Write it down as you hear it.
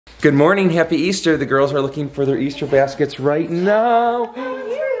Good morning, happy Easter. The girls are looking for their Easter baskets right now. Look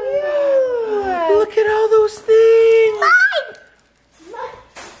at all those things.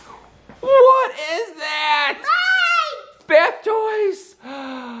 What is that? Bath toys.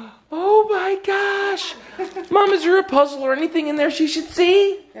 Oh my gosh. Mom, is there a puzzle or anything in there she should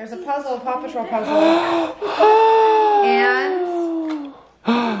see? There's a puzzle, a Paw Patrol puzzle. And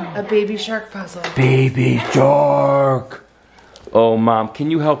a baby shark puzzle. Baby shark. Oh, Mom,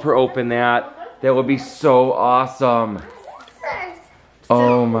 can you help her open that? That would be so awesome.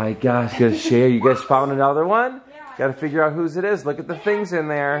 Oh my gosh, gotta share. You guys found another one? Gotta figure out whose it is. Look at the things in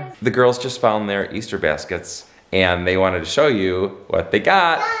there. The girls just found their Easter baskets and they wanted to show you what they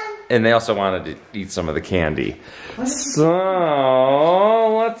got. And they also wanted to eat some of the candy.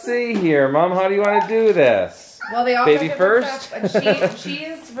 So, let's see here. Mom, how do you want to do this? Well, they all baby first? Up, and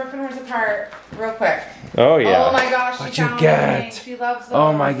she's ripping hers apart real quick. Oh yeah. Oh my gosh, what'd you get? She loves those.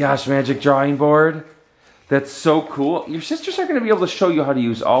 Oh my gosh, magic drawing board. That's so cool. Your sisters are going to be able to show you how to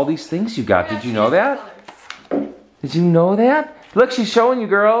use all these things you got. Did you know that? Did you know that? Look, she's showing you,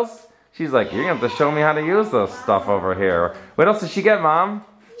 girls. She's like, you're going to have to show me how to use this stuff over here. What else did she get, Mom?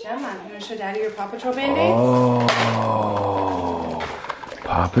 Gemma, you want to show Daddy your Paw Patrol Band-Aids? Oh,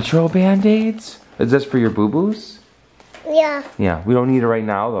 Paw Patrol Band-Aids? Is this for your boo-boos? Yeah. Yeah, we don't need it right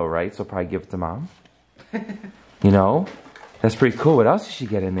now though, right? So probably give it to Mom. You know? That's pretty cool. What else did she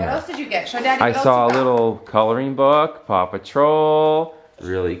get in there? What else did you get? Show Daddy I saw a little coloring book, Paw Patrol.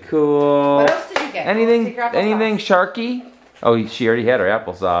 Really cool. What else did you get? Anything Sharky? Oh, she already had her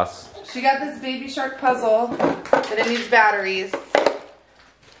applesauce. She got this baby shark puzzle, but it needs batteries.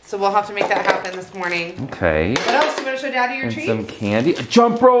 So we'll have to make that happen this morning. Okay. What else? You want to show Daddy your treats? Some candy. A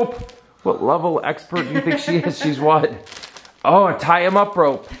jump rope. What level expert do you think she is? She's what? Oh, a tie 'em up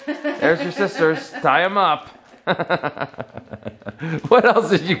rope. There's your sisters. Tie 'em up. What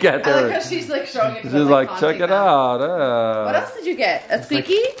else did you get there? I like how she's like showing it to She's them, like, check it out. What else did you get? A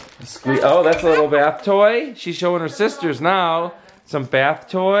squeaky? Oh, that's a little bath toy. She's showing her sisters now. Some bath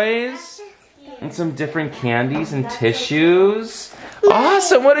toys. And some different candies and tissues.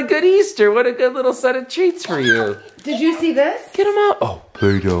 Awesome. What a good Easter. What a good little set of treats for you. Did you see this? Get them out. Oh,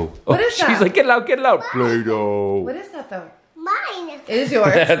 Play-Doh. What is that? She's like, get it out, Play-Doh. What is that though? Mine. It is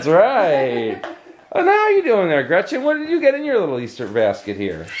yours. That's right. Oh, now how are you doing there, Gretchen? What did you get in your little Easter basket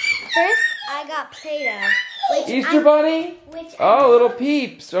here? First, I got Play-Doh. Easter bunny? Little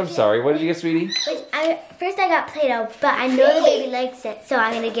peeps. I'm sorry. What did you get, sweetie? First I got Play-Doh, but I know the baby likes it, so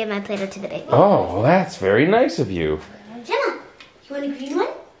I'm going to give my Play-Doh to the baby. Oh, well, that's very nice of you. Gemma, you want a green one?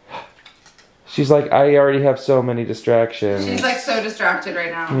 She's like, I already have so many distractions. She's like so distracted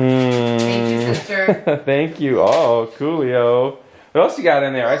right now. Thank you, sister. Thank you. Oh, coolio. What else you got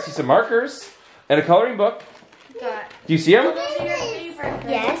in there? I see some markers and a coloring book. Do you see them?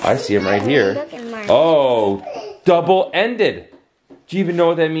 Yes. I see them right here. Oh, double-ended. Do you even know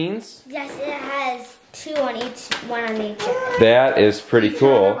what that means? Yes, it has two on each, one on each. That is pretty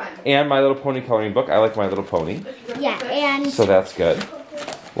cool. And My Little Pony coloring book. I like My Little Pony. Yeah, and so that's good.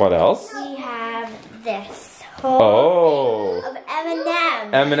 What else? We have this whole of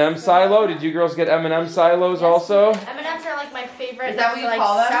M&M's. M&M silo. Did you girls get M&M silos also? M&M's are like my favorite. Is that what you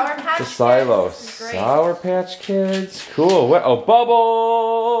call them? Sour Patch The Kids. silo. This is great. Sour Patch Kids. Cool. What? Oh,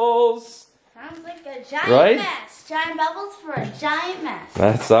 bubbles. Sounds like a giant Right? mess. Giant bubbles for a giant mess.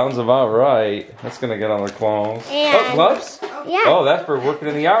 That sounds about right. That's going to get on their clothes. And Oh, gloves? yeah. Oh, that's for working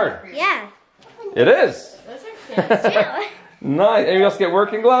in the yard. Yeah. It is. Those are fancy. Nice. Anybody else get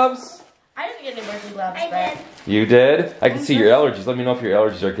working gloves? I didn't get any working gloves, I but did. You did? I can see your allergies. Let me know if your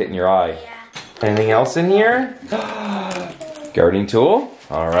allergies are getting your eye. yeah. Anything else in here? Gardening tool.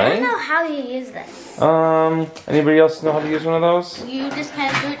 All I don't right. know how you use this. Anybody else know how to use one of those? You just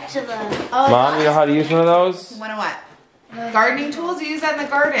kind of do it to the... Mom, you know how to use one of those? One of what? Gardening tools? You use that in the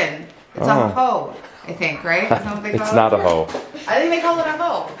garden. It's a hoe, I think, right? Is that what they call It's it? not a hoe. I think they call it a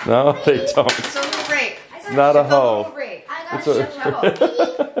hoe. No, they don't. It's a little rake. It's not a It's a little hoe. rake. I got It's a shovel.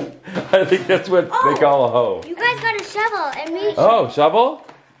 I think that's what they call a hoe. You guys got a shovel and me. Oh, shovel?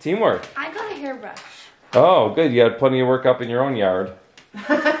 Teamwork. I got a hairbrush. Oh, good. You had plenty of work up in your own yard.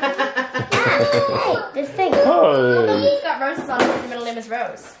 Hey, this thing. Oh, He's got roses on it. The middle name is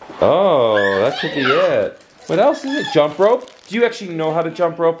Rose. oh, that should be it. What else is it? Jump rope? Do you actually know how to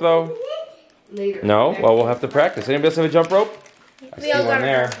jump rope, though? Later. No? Well, we'll have to practice. Anybody else have a jump rope? I see one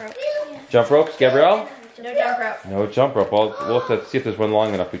there. Jump ropes, Gabrielle? No jump rope. No jump rope. We'll have to see if there's one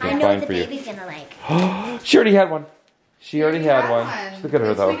long enough we I can know find what for the you. baby's gonna like. She already had one. She already had one. Look at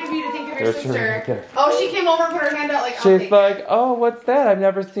her, It's though. sweet of you to think of your sister. Oh, she came over and put her hand out like, I'll She's take like, oh, what's that? I've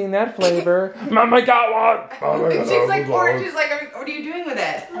never seen that flavor. Mom, I got one. it. She's like, bored. She's like, what are you doing with it?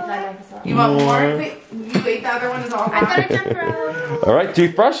 I thought I saw. You want more? Wait, you ate the other one is all gone. I got a jump rope. All right,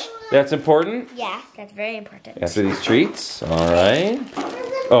 toothbrush. That's important. Yeah, that's very important. After these treats. All right.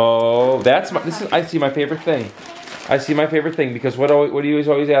 Oh, that's my. This is. I see my favorite thing. I see my favorite thing because what are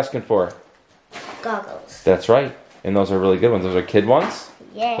you always asking for? Goggles. That's right. And those are really good ones. Those are kid ones.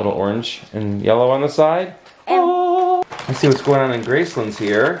 Yeah. Little orange and yellow on the side. Oh. Let's see what's going on in Graceland's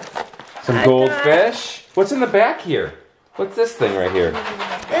here. Some goldfish. What's in the back here? What's this thing right here?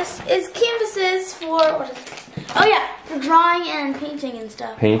 This is canvases for, what is it? Oh yeah, for drawing and painting and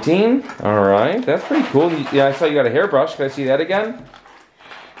stuff. Painting. All right. That's pretty cool. Yeah, I saw you got a hairbrush. Can I see that again?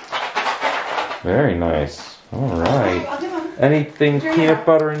 Very nice. All right. I'll do one. Anything peanut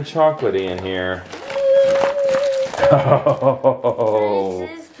butter and chocolatey in here? Oh.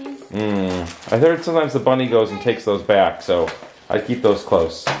 I heard sometimes the bunny goes and takes those back, so I keep those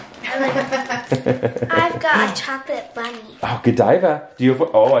close. I've got a chocolate bunny. Oh, Godiva. Do you have?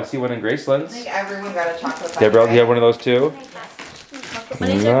 Oh, I see one in Graceland's. I think everyone got a chocolate bunny. Gabrielle, do you have one of those too?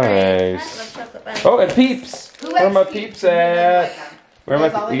 Bunnies are great. Nice. I love chocolate bunnies. Oh, and Peeps. Who Where are my likes Peeps Who doesn't at? like them? Where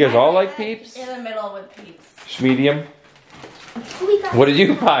am I? You guys all like Peeps? In the middle with peeps. Medium. What did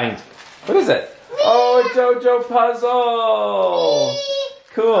you find? What is it? Oh, a JoJo puzzle.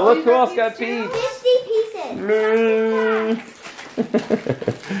 Cool. Look who else got Peeps. 50 pieces.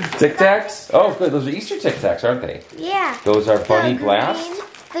 Tic Tacs. Oh, good. Those are Easter Tic Tacs, aren't they? Yeah. Those are Bunny Blast.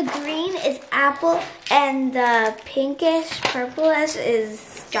 The green is apple, and the pinkish, purplish is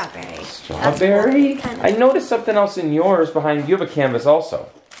strawberry. Strawberry. I noticed something else in yours behind. You have a canvas also,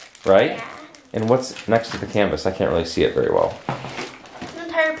 right? Yeah. And what's next to the canvas? I can't really see it very well. It's an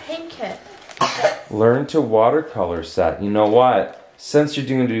entire paint kit. Learn to watercolor set. You know what? Since you're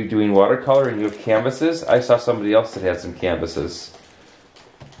doing watercolor and you have canvases, I saw somebody else that had some canvases.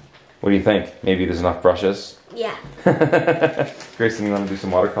 What do you think? Maybe there's enough brushes? Yeah. Grayson, you want to do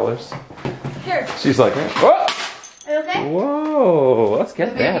some watercolors? Sure. She's like, whoa! Are you okay? Whoa! Let's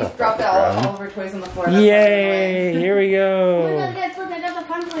get The that babies up. dropped all of her toys on the floor. That's Yay! Here we Oh my go. god, guys, look, I got the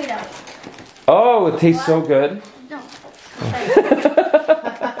fun Play-Doh. Oh, it tastes so good. No.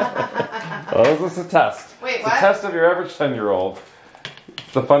 Oh, this is a test. Wait, It's a what? test of your average 10-year-old.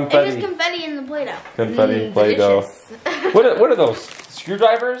 It's the It was funfetti. confetti in the Play-Doh. Confetti Play-Doh. Delicious. What are those?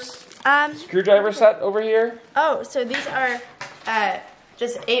 Screwdrivers? Um, Screwdriver set over here? oh, so these are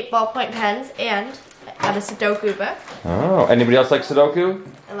just 8 ballpoint pens and a Sudoku book. Oh, anybody else like Sudoku?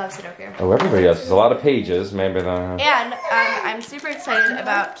 I love Sudoku. Oh, everybody else. There's a lot of pages. Maybe the... And I'm super excited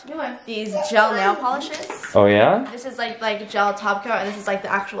about these gel nail polishes. Oh, yeah? This is like gel top coat, and this is like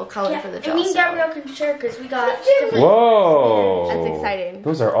the actual color for the gel. And me and so Gabrielle can share because we got different. Whoa. That's exciting.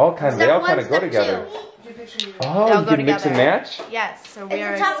 Those are all kind of, they all kind of go Step together. 2. Oh, They'll you go can mix and together. match? Yes, so we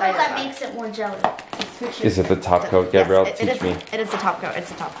are It's the top excited coat that about makes it more jelly. Is it the top coat, Gabrielle? Yes, Teach me. It is the top coat. It's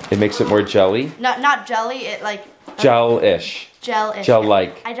the top coat. It makes it more jelly? Not jelly. It like Gel-ish. gel-ish.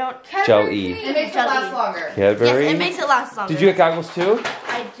 Gel-like. I don't. Gel-y. It makes it last longer. Cadbury? Yes, it makes it last longer. Did you get goggles too?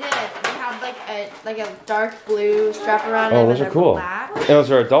 I did. We had like a dark blue strap around it. Oh, those and are a cool. Black. And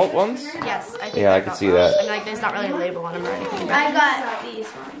those are adult ones? Yes, I think Yeah, I they're can adult see ones. that. I mean, like, there's not really a label on them or anything. But I got these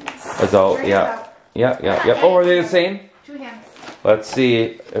ones. Adult, yeah. Yeah. Oh, are they the same? 2 hands. Let's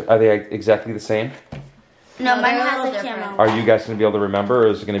see. Are they exactly the same? No, No, mine they're a has little a different. camera. Are you guys going to be able to remember, or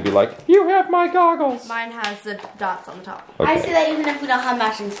is it going to be like, you have my goggles? mine has the dots on the top. I Okay. see that even if we don't have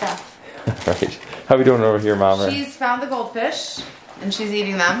matching stuff. Right. How we doing over here, Mama? She's found the goldfish, and she's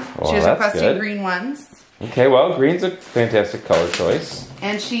eating them. Well, She was that's requesting good. green ones. Okay, well, green's a fantastic color choice.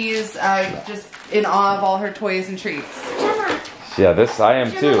 And she's just in awe of all her toys and treats. Gemma, Yeah, I am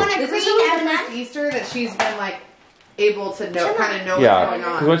Gemma too. want a This is green really the M&M? first Easter that she's been like able to know, kind of know Yeah, what's going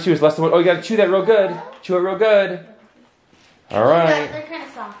because on. when she was less than one, oh, you gotta chew that real good. Chew it real good. All right. They're kind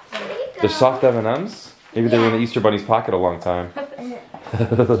of soft. They're soft M&Ms. Maybe they were in the Easter Bunny's pocket a long time.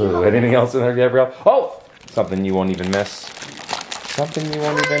 Anything else in there, Gabrielle? Oh, something you won't even miss. Something you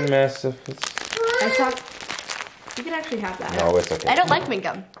won't even miss if it's. I saw. You can actually have that. No, it's okay. I don't like mint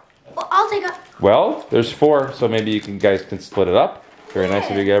gum. Well, I'll take a. Well, there's 4, so maybe you guys can split it up. Very nice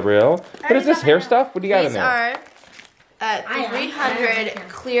of you, Gabrielle. What is this, hair stuff? What do you got in These there? are 300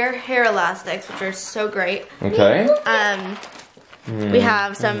 clear hair elastics, which are so great. Okay. We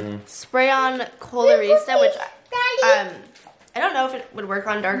have some spray-on Colorista, which I don't know if it would work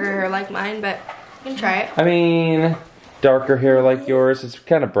on darker hair like mine, but you can try it. I mean, darker hair like yours. It's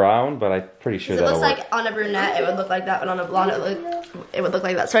kind of brown, but I'm pretty sure It that'll looks work. like on a brunette it would look like that, but on a blonde it would look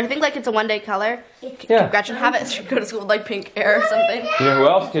like that. So I think like it's a one-day color. Yeah. Gretchen have it. She could go to school with like pink hair or something. You know who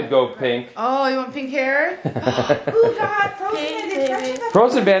else could go pink? Oh, you want pink hair? Who got frozen Band-Aids?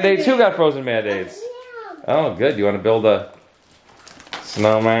 Frozen Band-Aids. Who got frozen Band-Aids? Oh, good. You want to build a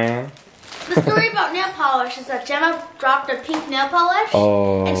snowman? The story about nail polish is that Gemma dropped a pink nail polish.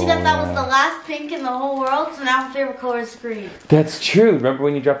 Oh. And she thought that was the last pink in the whole world, so now her favorite color is green. That's true. Remember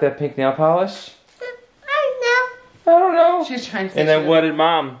when you dropped that pink nail polish? I I don't know. She's trying to. And then what did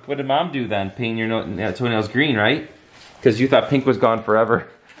mom do then? Paint your toenails green, right? Because you thought pink was gone forever.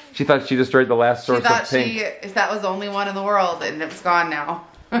 She thought she destroyed the last She source thought of pink. if that was the only one in the world, and it's gone now.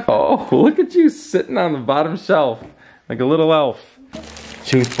 Oh, look at you sitting on the bottom shelf like a little elf.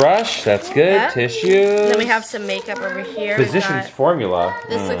 Toothbrush, that's good. Yeah. Tissues. Then we have some makeup over here. We've Physician's got- formula.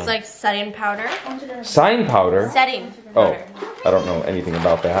 This looks like setting powder. Sign powder. Setting Oh, powder. I don't know anything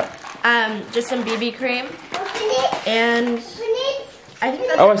about that. Just some BB cream. And I think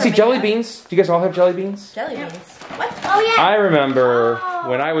that's Oh, it I for see jelly makeup. beans. Do you guys all have jelly beans? Jelly beans. What? Oh yeah. I remember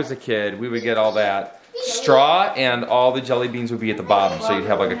when I was a kid, we would get all that straw and all the jelly beans would be at the bottom. So you'd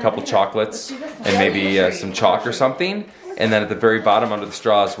have like a couple chocolates and maybe some chalk or something. And then at the very bottom under the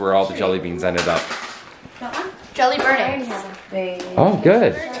straws where all the jelly beans ended up. Jelly bird eggs. Oh,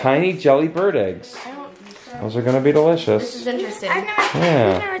 good. Tiny jelly bird eggs. Those are going to be This delicious. is interesting. I've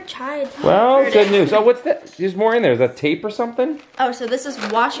Yeah. never tried. Well, Bird good eggs. news. Oh, what's that? There's more in there. Is that tape or something? Oh, so this is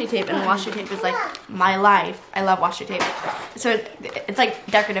washi tape, and washi tape is like my life. I love washi tape. So it's like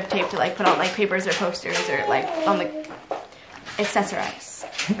decorative tape to like put on like papers or posters or like on the accessorize.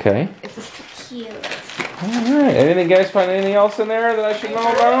 Okay. It's just Cute. All right. Anything, guys, find anything else in there that I should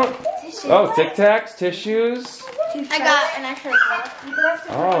know about? Oh, Tic Tacs, tissues. I got an extra palette.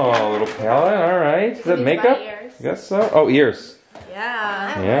 Oh, a little palette. All right. Is that makeup? I guess so. Oh, ears.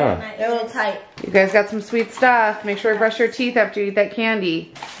 yeah. Yeah. They're a little tight. You guys got some sweet stuff. Make sure to brush your teeth after you eat that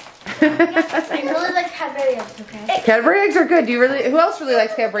candy. I really like Cadbury eggs, okay? Cadbury eggs are good. Do you really? Who else really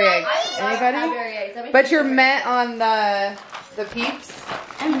likes Cadbury eggs? Anybody? Cadbury eggs. That makes But me you're feel met on the Peeps.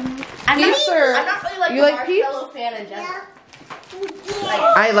 I'm Peeps not, or I'm not really like you a like Peeps? marshmallow fan in general.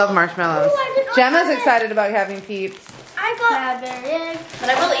 I love marshmallows. Gemma's excited about having Peeps. I got Cadbury eggs. But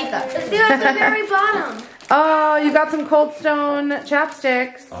I will eat them. They're at the very bottom. Oh, you got some Cold Stone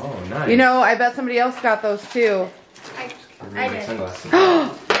chapsticks. Oh, nice. You know, I bet somebody else got those too. I did.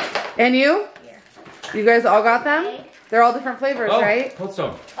 Sunglasses. And you? You guys all got them? They're all different flavors, Oh, right? Cold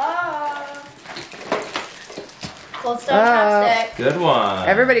Stone. Cold Stone chapstick. Good one.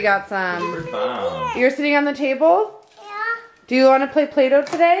 Everybody got some. Super bomb. You're sitting on the table? Yeah. Do you want to play Play-Doh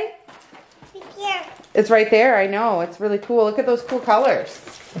today? Yeah. It's right there, I know. It's really cool. Look at those cool colors.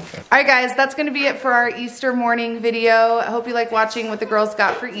 Alright guys, that's going to be it for our Easter morning video. I hope you like watching what the girls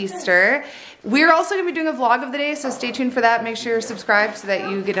got for Easter. We're also going to be doing a vlog of the day, so stay tuned for that. Make sure you're subscribed so that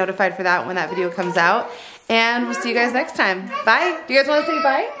you get notified for that when that video comes out. And we'll see you guys next time. Bye. Do you guys want to say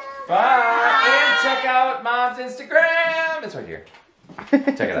bye? Bye. And check out Mom's Instagram. It's right here. Check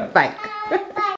it out. Bye.